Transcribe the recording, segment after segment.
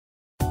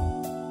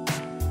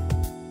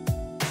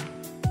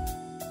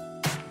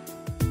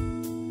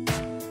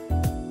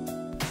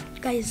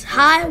guys,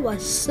 hi,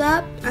 what's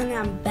up? And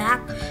I'm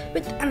back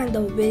with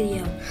another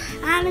video.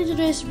 And in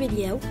today's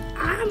video,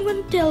 I'm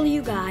gonna tell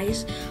you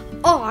guys,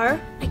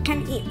 or I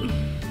can eat.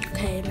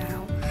 Okay,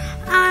 now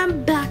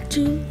I'm back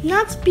to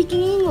not speaking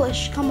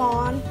English. Come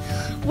on,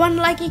 1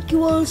 like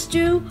equals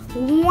to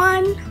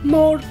 1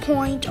 more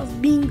point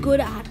of being good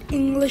at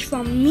English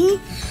from me.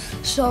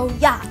 So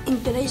yeah,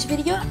 in today's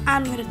video,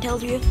 I'm gonna tell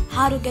you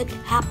how to get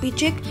Happy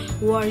Chick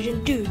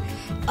version 2.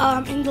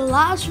 In the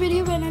last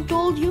video when I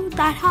told you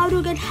that how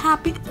to get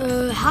Happy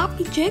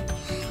Chick,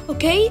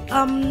 okay,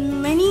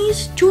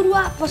 Many's to-do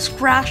app was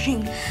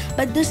crashing,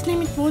 but this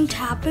time it won't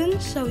happen.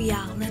 So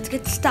yeah, let's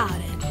get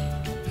started.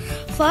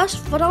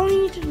 First, what all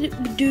you need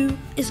to do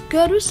is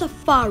go to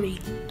Safari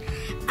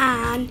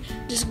and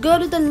just go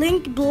to the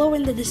link below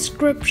in the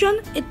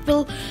description. It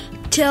will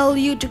tell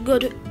you to go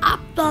to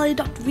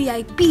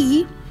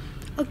appvalley.vip.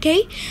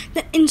 Okay,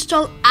 then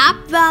install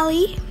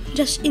AppValley.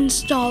 Just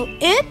install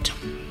it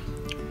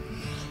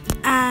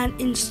and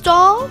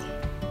install,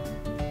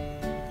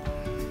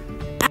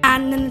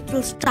 and then it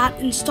will start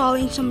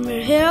installing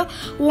somewhere here.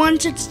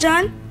 Once it's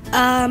done,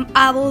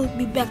 I will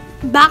be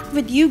back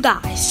with you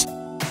guys.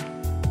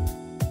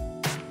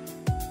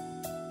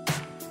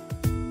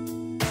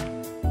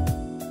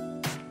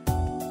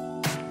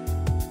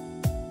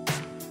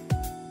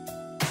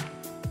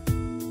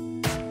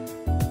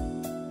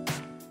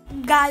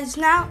 Guys,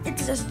 now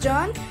it's just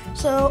done.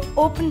 So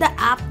open the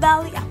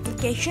AppValley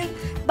application,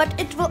 but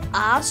it will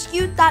ask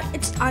you that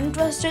it's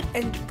untrusted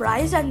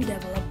enterprise and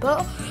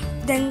developer.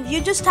 Then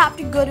you just have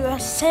to go to your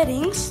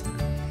settings,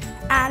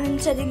 and in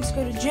settings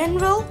go to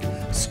general,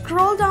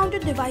 scroll down to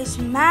device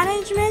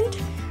management,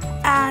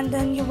 and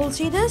then you will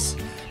see this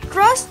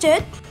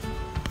trusted.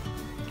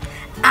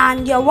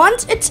 And yeah,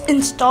 once it's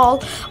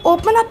installed,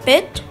 open up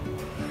it.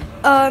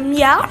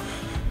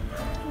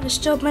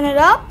 Just open it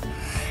up,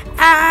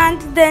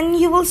 and then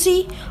you will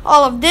see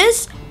all of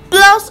this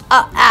plus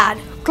an ad.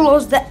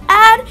 Close the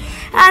ad,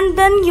 and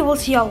then you will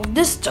see all of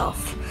this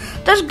stuff.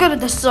 Just go to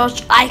the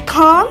search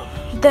icon,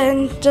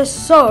 then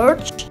just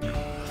search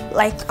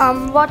like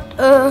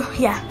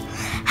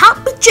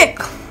Happy Chick.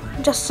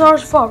 Just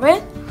search for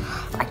it.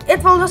 Like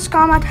it will just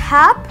come at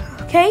Hap,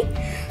 okay?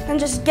 And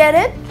just get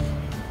it.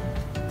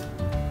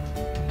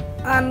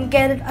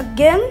 Get it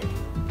again.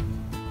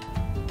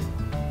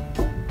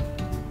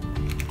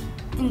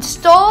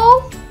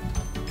 Install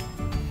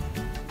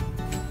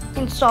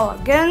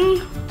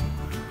again,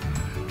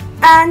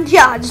 and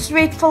yeah, just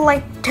wait for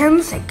like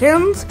 10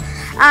 seconds,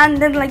 and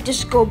then like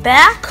just go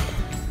back.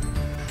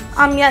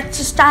 It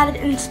just started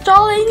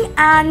installing,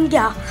 and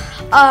yeah,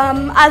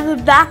 I will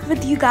be back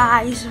with you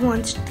guys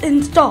once it's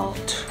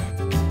installed.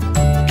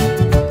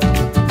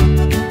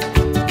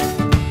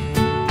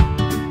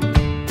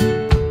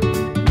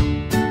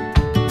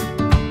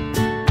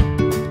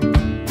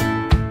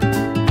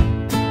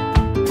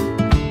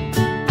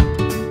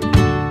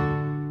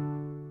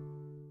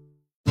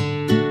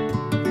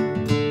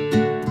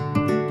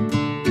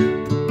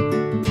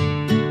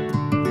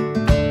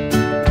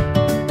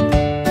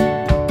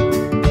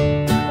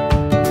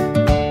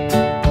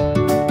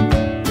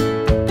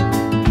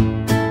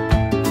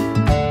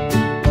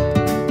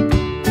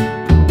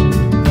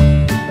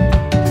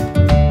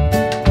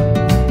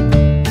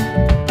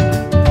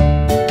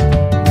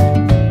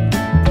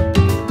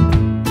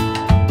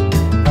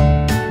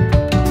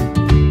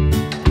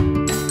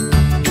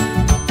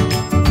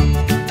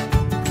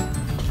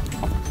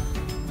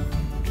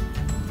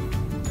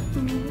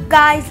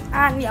 Guys,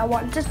 and yeah,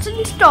 once it's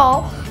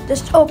installed,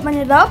 just open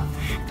it up.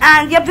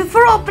 And yeah,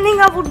 before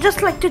opening, I would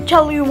just like to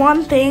tell you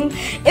one thing.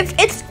 If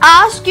it's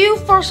asked you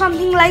for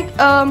something like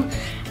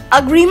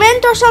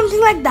agreement or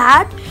something like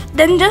that,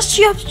 then you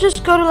have to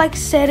just go to like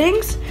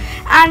settings,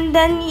 and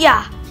then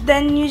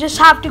then you just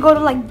have to go to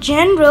like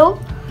general.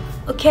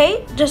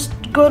 Okay, just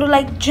go to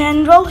like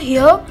general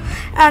here,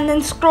 and then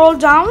scroll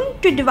down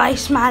to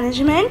device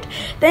management.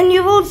 Then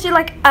you will see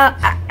like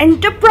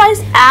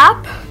enterprise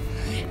app.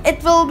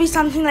 It will be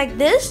something like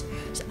this,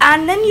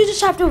 and then you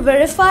just have to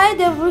verify.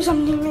 There will be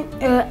something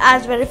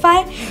as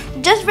verify.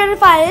 Just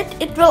verify it.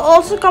 It will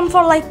also come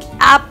for like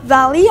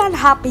AppValley and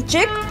Happy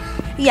Chick.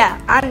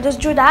 Yeah, and just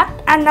do that.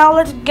 And now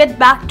let's get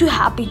back to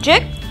Happy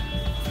Chick.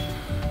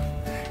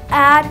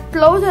 And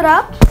close it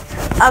up.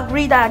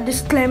 Agree that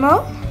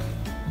disclaimer.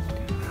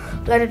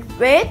 Let it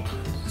wait.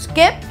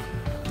 Skip.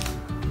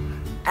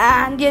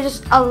 And you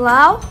just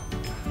allow.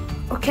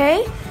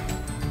 Okay.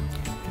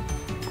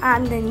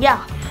 And then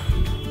yeah.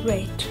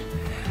 Wait,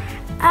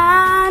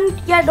 and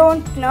yeah,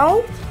 don't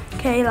know.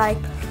 Okay, like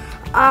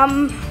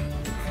and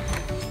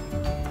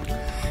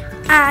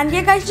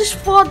yeah, guys, just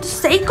for the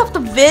sake of the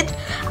vid,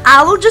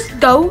 I will just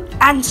go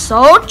and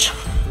search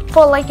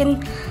for like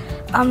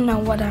know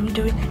what I'm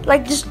doing.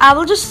 Like I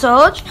will just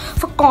search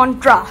for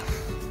Contra.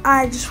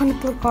 I just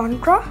want to play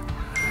Contra.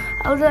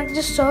 I will like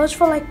just search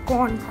for like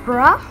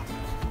Contra.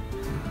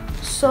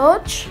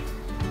 Search.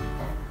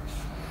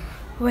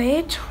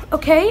 Wait,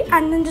 okay,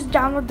 and then just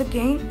download the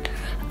game.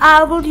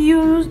 I will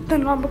use the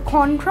number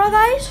Contra,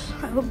 guys.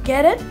 I will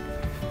get it.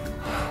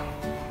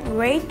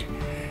 Wait,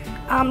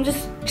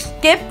 just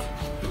skip,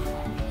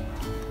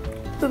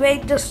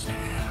 wait just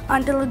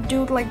until it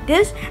do like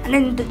this, and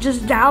then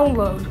just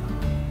download.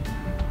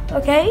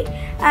 Okay,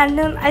 and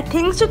then I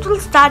think so it will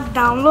start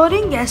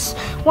downloading. Yes,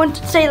 once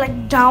it say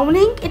like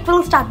downing, it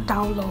will start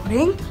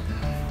downloading,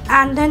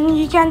 and then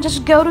you can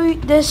just go to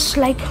this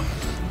like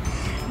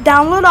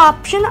download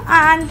option,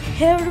 and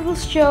here it will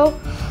show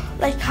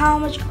like how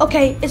much.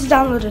 Okay, it's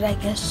downloaded, I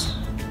guess.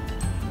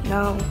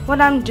 No, what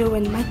I'm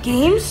doing, my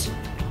games.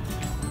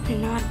 Okay,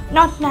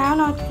 not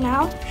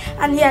now,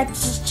 and yeah,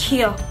 it's just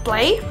here,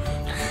 play.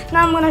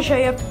 Now I'm gonna show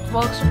you if it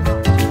works or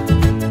not.